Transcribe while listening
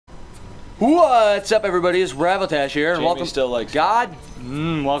What's up, everybody? It's Ravatash here, and Jamie welcome. Still likes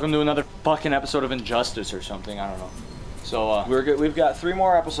welcome to another fucking episode of Injustice or something. I don't know. So we're good. We've got 3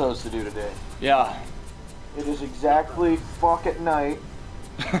 more episodes to do today. Yeah. It is exactly fuck at night.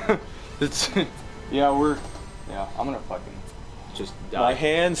 It's I'm gonna fucking just die. My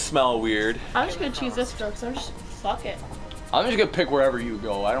hands smell weird. I'm just gonna choose this girl because I'm just fuck it. I'm just gonna pick wherever you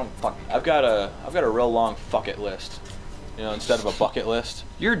go. I don't fucking. I've got a real long fuck it list. You know, instead of a bucket list.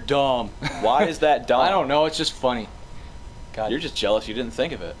 You're dumb. Why is that dumb? I don't know. It's just funny. God, you're just jealous you didn't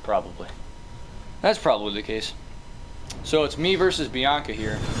think of it. Probably. That's probably the case. So it's me versus Bianca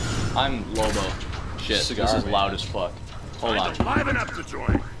here. I'm Lobo. Shit, Cigar this is man. loud as fuck. Hold on. Liven up the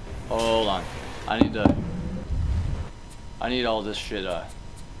joint. Hold on. I need all this shit,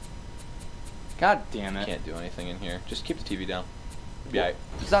 God damn it. Can't do anything in here. Just keep the TV down. Yeah.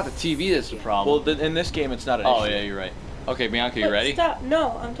 It's not the TV that's the problem. Well, in this game, it's not an Oh, issue. yeah, you're right. Okay, Bianca, you Wait, ready? Stop.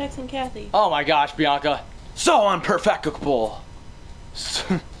 No, I'm texting Kathy. Oh my gosh, Bianca. So unperfectable.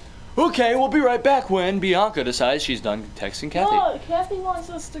 Okay, we'll be right back when Bianca decides she's done texting Kathy. No, Kathy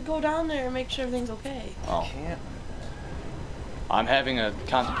wants us to go down there and make sure everything's okay. Oh. Can't. I'm having a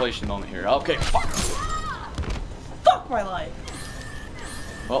contemplation moment here. Okay, fuck. Fuck my life.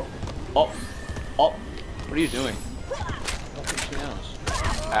 Oh. What are you doing? I don't think she knows.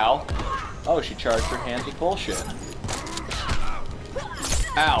 Ow. Oh, she charged her hands with bullshit.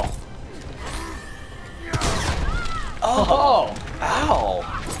 Ow. Oh. Ow.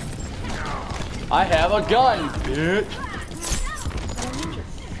 I have a gun, bitch. I don't need your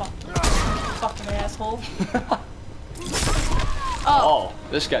fucking asshole. Oh,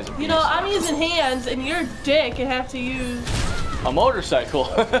 this guy's a You know, beast. I'm using hands and you're a dick and have to use. A motorcycle.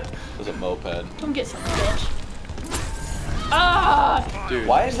 It was a moped. Come get some, bitch. Ah! Dude.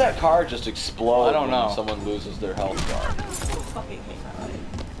 Why does that car just explode I don't know. when someone loses their health bar? I fucking hate my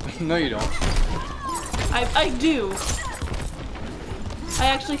life. No, you don't. I do. I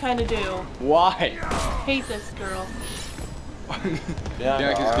actually kind of do. Why? Hate this girl. Yeah,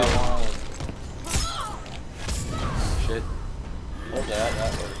 Bianca's good. Shit. Hold that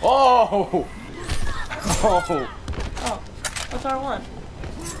way. Oh! Oh! Oh, what's R1?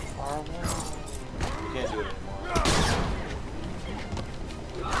 You can't do it anymore.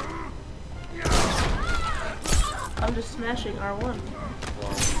 I'm just smashing R1. Well,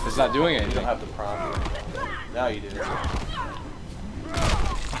 It's not doing you anything. don't have the prompt. Now you do.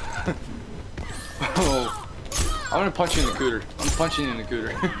 Oh. I'm gonna punch you in the cooter. I'm punching you in the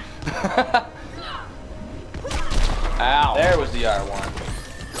cooter. Ow. There was the R1.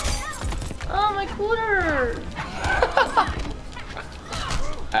 Oh, my cooter!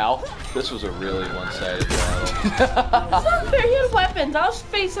 Ow. This was a really one-sided battle. It's not fair. He had weapons. I was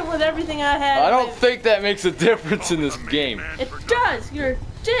facing with everything I had. I don't think that makes a difference in this game. It does. You're a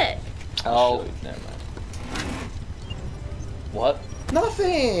dick. Oh. Never mind. What?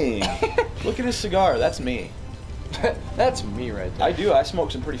 Nothing! Look at his cigar. That's me. That's me right there. I do. I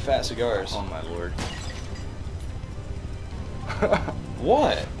smoke some pretty fat cigars. Oh my lord.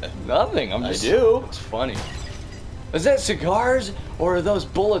 What? Nothing. I'm I just. do. It's funny. Is that cigars or are those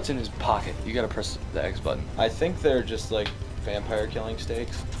bullets in his pocket? You gotta press the X button. I think they're just like vampire killing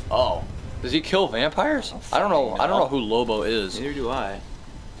stakes. Oh. Does he kill vampires? I don't know. I don't know who Lobo is. Neither do I.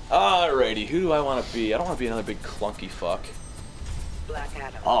 Alrighty, who do I want to be? I don't want to be another big clunky fuck. Black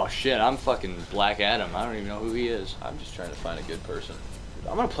Adam. Oh shit, I'm fucking Black Adam. I don't even know who he is. I'm just trying to find a good person.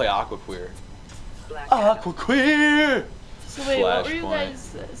 I'm gonna play Aquaqueer. Black Adam. Aquaqueer! So wait, what were you Flashpoint.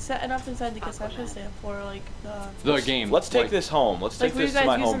 guys setting up inside the concession stand for? Like The game. Let's take Like, this home. Let's like take were you this to guys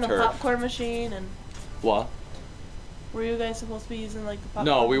my using home the turf. popcorn machine and What? were you guys supposed to be using like the popcorn?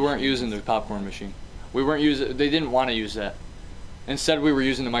 No, we weren't machines? using the popcorn machine. We weren't using. They didn't want to use that. Instead, we were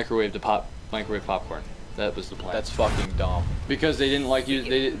using the microwave to microwave popcorn. That was the plan. That's fucking dumb. because they didn't like use.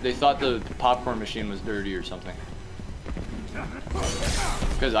 They thought the popcorn machine was dirty or something.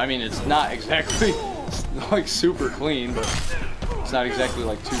 Because I mean, it's not exactly like super clean, but it's not exactly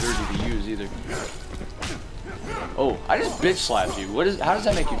like too dirty to use either. Oh, I just bitch slapped you. What is? How does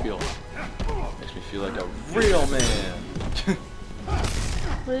that make you feel? Makes me feel like a real man.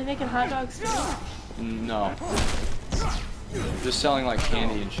 Were they making hot dogs too? No. Just selling like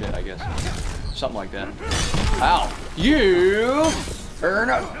candy and shit, I guess. Something like that. Ow! You earn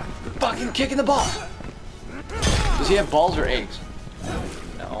a fucking kick in the balls. Does he have balls or eggs?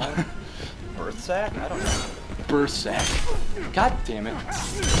 No. Birth sack? I don't know. Birth sack. God damn it.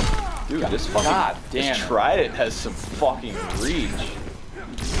 Dude, this fucking God damn this it. Trident has some fucking reach.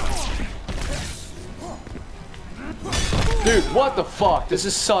 Dude, what the fuck? This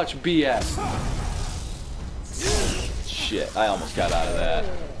is such BS. Shit, I almost got out of that.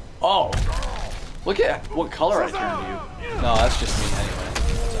 Oh. Look at what color I turned to you. No, that's just me anyway.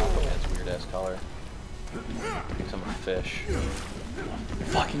 That's Aquaman's weird ass color. Thinks I'm a fish.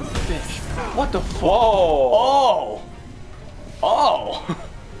 Fucking fish. What the fuck? Whoa! Oh! Oh!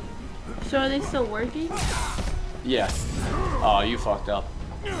 So are they still working? Yeah. Oh, you fucked up.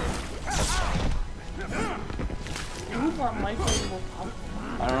 Who want microwavable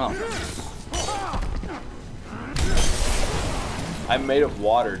popcorn? I don't know. I'm made of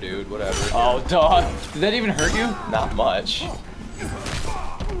water, dude. Whatever. Oh, dog. Did that even hurt you? Not much.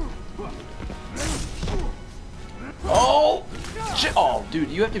 Oh! Shit. Oh, dude,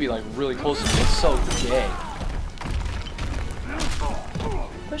 you have to be like really close to me. It's so gay.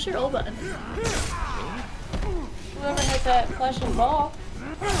 Push your O button. Whoever has that flashing ball.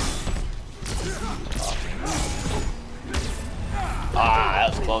 Ah,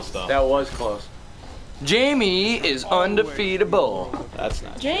 that was close though. That was close. Jamie is undefeatable. That's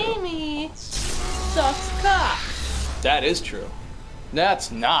not. Jamie sucks cock. That is true.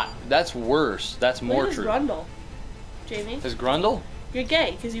 That's not. That's worse. That's more Look at his true. grundle. Jamie, His grundle? you're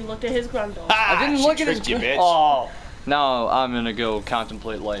gay because you looked at his grundle. I didn't she look at his tricked you, bitch. Oh. Now I'm gonna go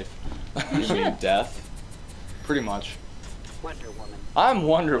contemplate life. You You mean should. death? Pretty much. Wonder Woman. I'm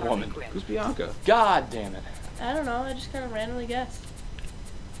Wonder Harley Woman. Quinn. Who's Bianca? God damn it. I don't know. I just kind of randomly guessed.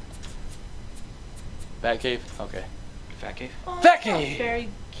 Batcave? Okay. Fat cave? Oh, That that's not gay. very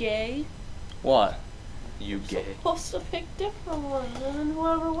gay. What? You gay. Supposed to pick different ones, and then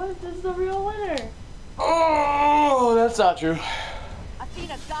whoever wins is the real winner. Oh, that's not true.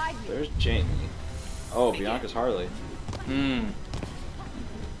 Athena, guide me. There's Jamie. Oh, Bianca's Harley. Hmm.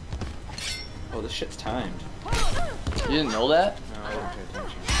 Oh, this shit's timed. You didn't know that? No, I didn't pay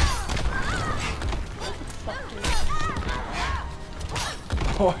attention. Fuck, dude.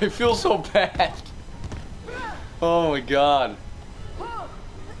 Oh, I feel so bad. Oh my god.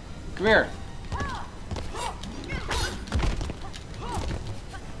 Come here.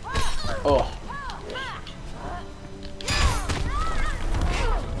 Oh.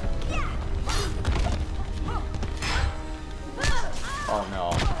 Oh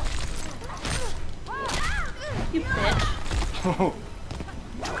no. You bitch.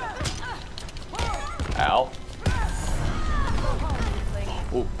 Ow.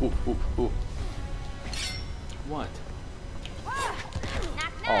 Ooh, ooh, ooh, ooh. What?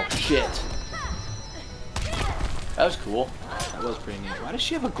 Oh shit. That was cool. That was pretty neat. Why does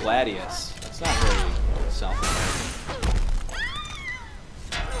she have a gladius? That's not very South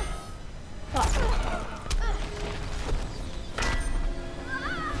Fuck.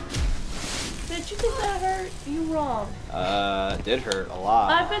 Did you think that hurt? You wrong. American. It did hurt a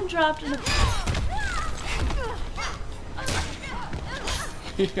lot. I've been dropped in a.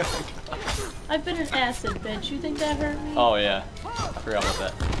 I've been in acid, bitch. You think that hurt me? Oh yeah. I forgot about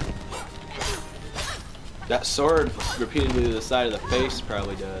that. That sword repeatedly to the side of the face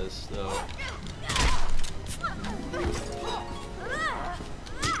probably does, though.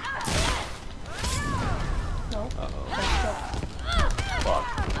 No. Uh-oh. Fuck.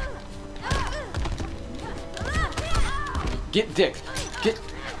 Get dick. Get.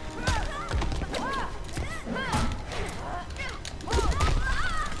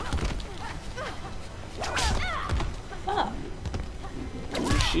 Fuck.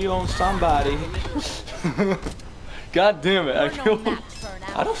 She owns somebody. God damn it. I feel.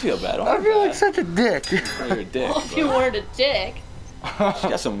 I don't feel bad. I feel like such a dick. You're a dick. Well, if you but weren't a dick. She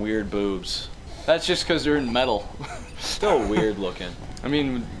got some weird boobs. That's just because they're in metal. Still weird looking. I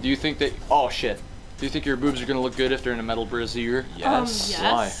mean, do you think that? Oh shit. Do you think your boobs are gonna look good if they're in a metal brassiere? Yes.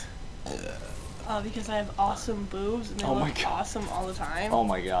 Yes. Because I have awesome boobs and they Oh my look God. awesome all the time. Oh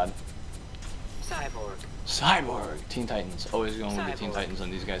my god. Cyborg. Cyborg. Teen Titans. Always going with the Teen Cyborg. Titans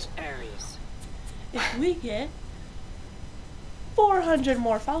on these guys. Ares. If we get 400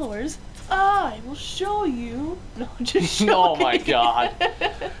 more followers, I will show you. No, just joking. Oh my God.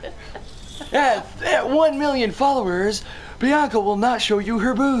 At 1 million followers, Bianca will not show you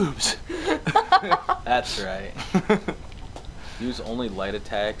her boobs. That's right. Use only light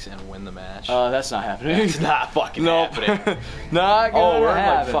attacks and win the match. That's not happening. It's not fucking Nope. happening. Not gonna Oh, we're in like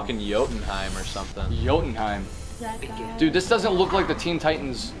happen. fucking Jotunheim or something. Jotunheim. That guy. Dude, this doesn't look like the Teen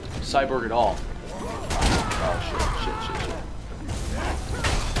Titans Cyborg at all. Oh shit.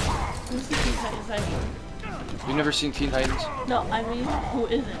 Who's the Teen Titans Cyborg? You never seen Teen Titans? No, I mean, who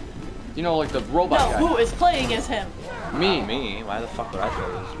isn't? You know, like the robot No, guy. who is playing as him? Me. Me? Why the fuck would I play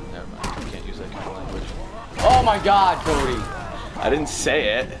this? Never mind. You can't use that kind of language. Oh my God, Cody. I didn't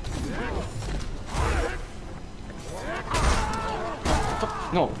say it.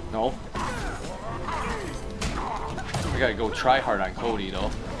 No, no. I gotta go try hard on Cody though.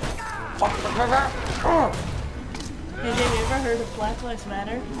 Hey, Jamie, you ever heard of Black Lives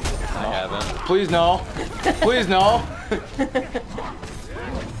Matter? I haven't. Please no. Please no.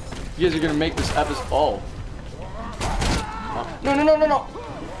 You guys are gonna make this episode. Oh. No, no, no, no, no.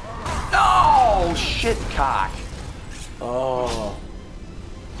 No! Shit cock. Oh.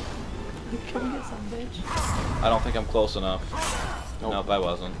 Come get some, bitch. I don't think I'm close enough. Nope. Nope, I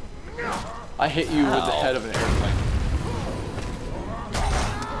wasn't. I hit you with the Ow. head of an airplane.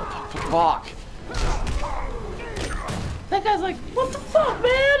 Fuck. That guy's like, what the fuck,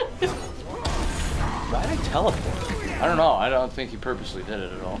 man? Why did I teleport? I don't know. I don't think he purposely did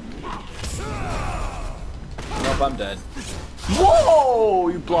it at all. Nope, I'm dead. Whoa!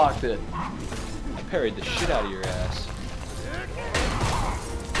 You blocked it. I parried the shit out of your ass.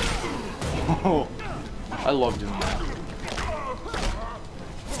 I love doing that.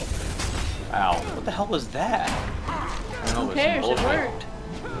 Ow. What the hell was that? I don't know, Who it's some cares? It bullshit. worked.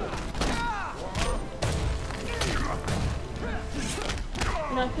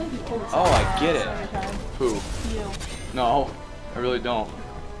 You know, I feel like you pull this Oh, out I of get your it. ass every time. Who? You. No, I really don't.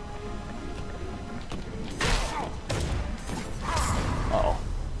 Uh-oh.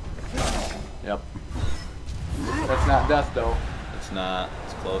 Yep. That's not death, though. It's not.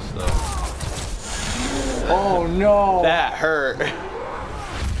 It's close though. Oh, no. That hurt.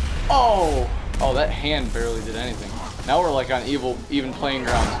 Oh! Oh, that hand barely did anything. Now we're like on even playing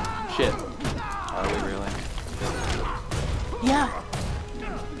grounds. Shit. Are we really? Yeah.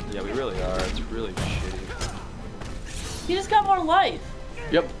 Yeah, we really are. It's really shitty. You just got more life.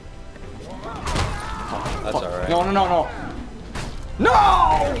 Yep. That's alright. No, no, no, no. No!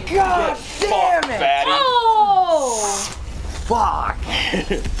 God damn it! Fatty. Oh! Fuck!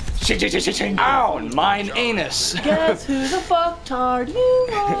 Ow! And mine anus. Guess who the fucktard you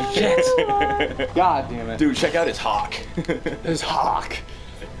are? God damn it. Dude, check out his hawk. His hawk.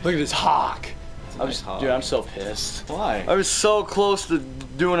 Look at his hawk. Nice hawk. Dude, I'm so pissed. Why? I was so close to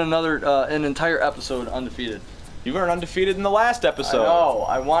doing an entire episode undefeated. You weren't undefeated in the last episode. I know.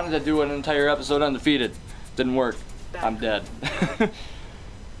 I wanted to do an entire episode undefeated. Didn't work. I'm dead.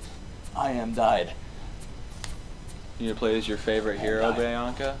 I am died. You gonna play as your favorite hero,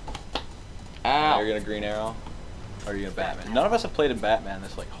 Bianca? Ow. You're gonna Green Arrow? Or are you gonna Batman? None of us have played in Batman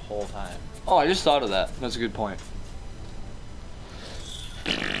this like whole time. Oh, I just thought of that. That's a good point.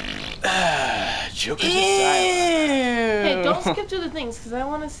 Joker's asylum. Hey, don't skip through the things, because I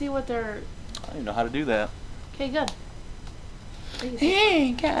want to see what they're... I don't even know how to do that. Okay, good.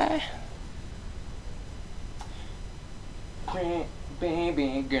 Hey, guy.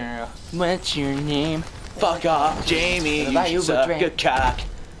 Baby girl, what's your name? Fuck off, Jamie. What about you, suck Batman? good cock.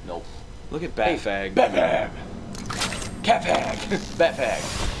 Nope. Look at Batfag. Batfag. Catfag. Batfag.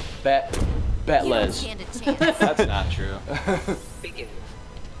 Bat les. That's not true. Begin.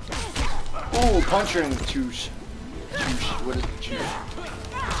 Ooh, punch her in the juice. What is the juice?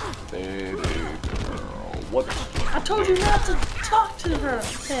 Baby girl, what? I told you not to talk to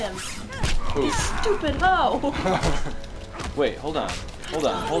him. Who? You stupid hoe. Wait, hold on. Hold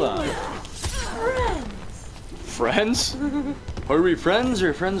on, hold on. Friends? Are we friends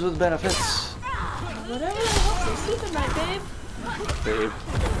or friends with benefits? Whatever. What's so stupid, my babe? Babe.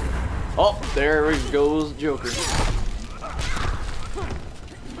 Oh, there goes Joker.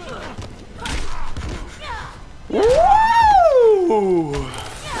 Woo!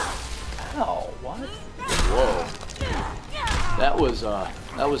 Ow, what? Whoa.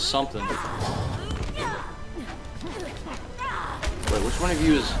 That was something. Wait, which one of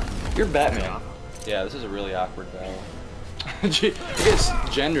you is... You're Batman. Yeah, this is a really awkward battle. I guess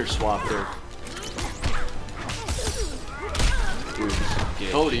gender swap there.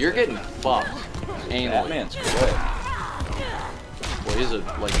 Dude, Cody, you're getting fucked. Anally. Batman's quick. Boy, he's a,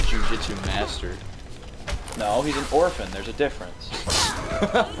 like, jujitsu master. No, he's an orphan. There's a difference.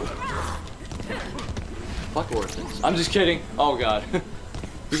 Fuck orphans. I'm just kidding. Oh, God. You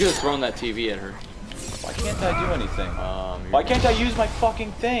could have thrown that TV at her. Why can't I do anything? You're- Why can't I use my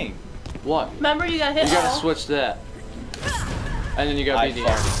fucking thing? What? Remember, you got hit. You gotta all. switch that. And then you gotta I be the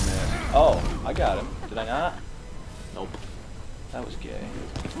fucking missed. Oh, I got him. Did I not? Nope. That was gay.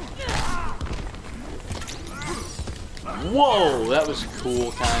 Whoa, that was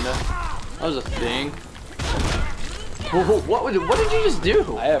cool, kinda. That was a thing. Whoa, what did you just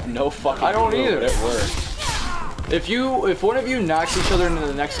do? I have no fucking I don't clue, either. but it worked. If one of you knocks each other into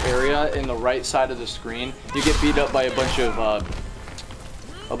the next area in the right side of the screen, you get beat up by a bunch of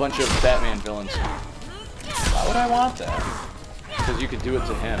Batman villains. Why would I want that? Because you could do it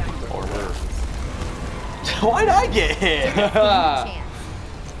to him or her. Why'd I get hit?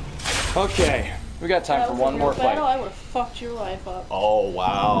 Okay, we got time That for was one a more real battle, fight. I would have fucked your life up. Oh,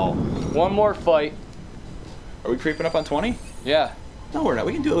 wow. One more fight. Are we creeping up on 20? Yeah. No, we're not.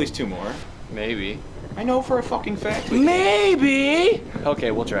 We can do at least 2 more. Maybe. I know for a fucking fact we can. Maybe.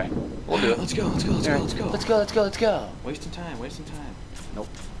 Okay, we'll try. We'll do it. Let's go. Let's go. Let's go. Let's go. Let's go. Let's go. Let's go. Wasting time. Wasting time. Nope.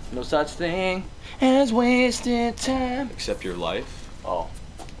 No such thing as wasted time. Except your life. Oh.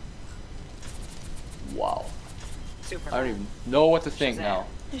 Wow. Superman. I don't even know what to think Shazam. now.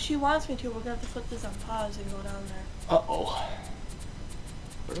 If she wants me to, we're gonna have to put this on pause and go down there. Uh-oh.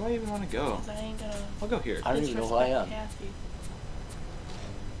 Where do I even want to go? 'Cause I ain't gonna I'll go here. I don't even know who I disrespect am. Kathy.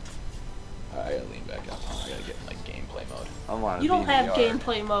 I gotta lean back up. I gotta get in like gameplay mode. I want You don't have VR.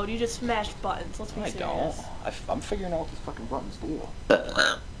 gameplay mode. You just smash buttons. Let's be I serious. don't. I'm figuring out what these fucking buttons do.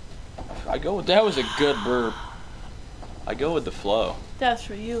 I go with That was a good burp. I go with the flow. That's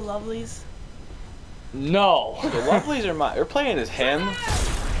for you, lovelies. No. The lovelies are my. We're playing as him.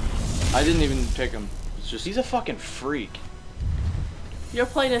 I didn't even pick him. It's just He's a fucking freak. You're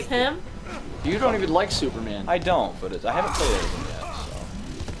playing as him? you don't even like Superman. I don't, but I haven't played as him yet.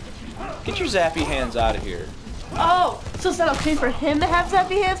 So get your zappy hands out of here. Oh, so it's not okay for him to have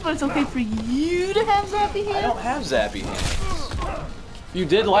zappy hands, but it's okay for you to have zappy hands? I don't have zappy hands. You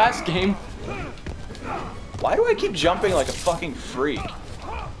did last game. Why do I keep jumping like a fucking freak?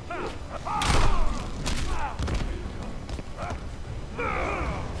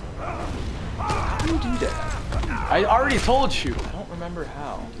 How do you do that? I already told you. I don't remember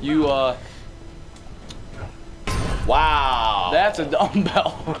how. You Wow. that's a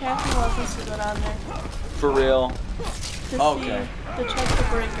dumbbell. Kathy wants us to go down there For real. to Okay. see, to check the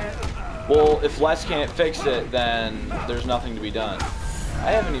breaker. Well, if Les can't fix it, then there's nothing to be done.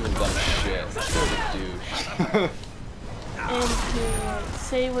 I haven't even done shit. What a douche. And to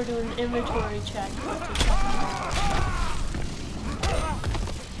say we're doing an inventory check, but to check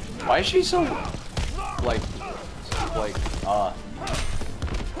Why is she so like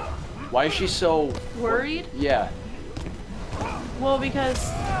why is she so worried? yeah. Well, because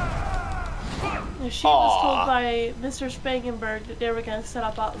she was told by Mr. Spangenberg that they were going to set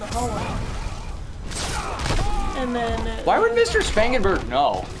up out in the hallway. And then... Why would Mr. Spangenberg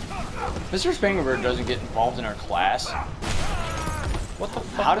know? Mr. Spangenberg doesn't get involved in our class. What the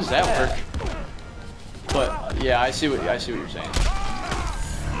fuck? How does that work? But yeah, I see what you're saying.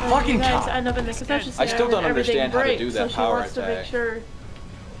 and fucking you guys Tom. end up in the concession I stand still don't and everything understand how to breaks, do that so power she wants to make attack. sure...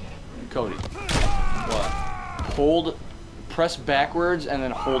 Cody, What? press backwards and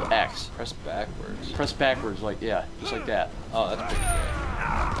then hold X. Press backwards. Press backwards, like, yeah, just like that. Oh, that's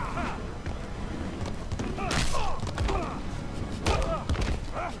pretty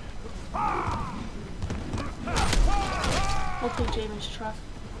We'll take Jamie's truck.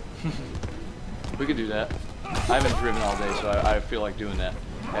 We could do that. I haven't driven all day, so I feel like doing that,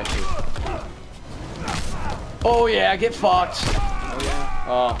 actually. Oh yeah, get fucked! Oh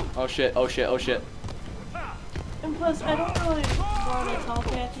yeah. Oh shit, oh shit, oh shit. And plus, I don't really want to tell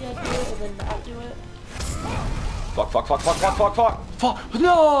Kathy I'd do it and then not do it. Fuck, fuck, fuck, fuck, fuck, fuck, fuck. Fuck,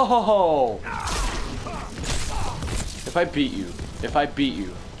 no! If I beat you.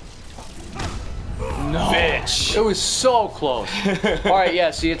 No. Bitch. It was so close. Alright,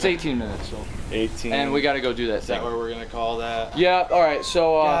 yeah, see, it's 18 minutes, so. 18. And we gotta go do that Is that thing. what we're gonna call that? Yeah, alright,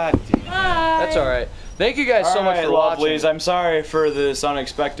 so, God damn. Bye! that's alright. Thank you guys so much for watching. lovelies. I'm sorry for this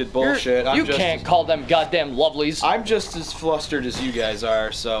unexpected bullshit. You can't call them goddamn lovelies. I'm just as flustered as you guys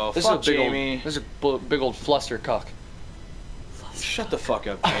are, so This fuck is a big Jamie. old, this is a big old fluster cuck. Shut the fuck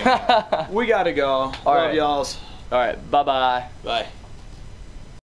up, Jamie. We gotta go. Love right. y'alls. Alright, bye-bye. Bye.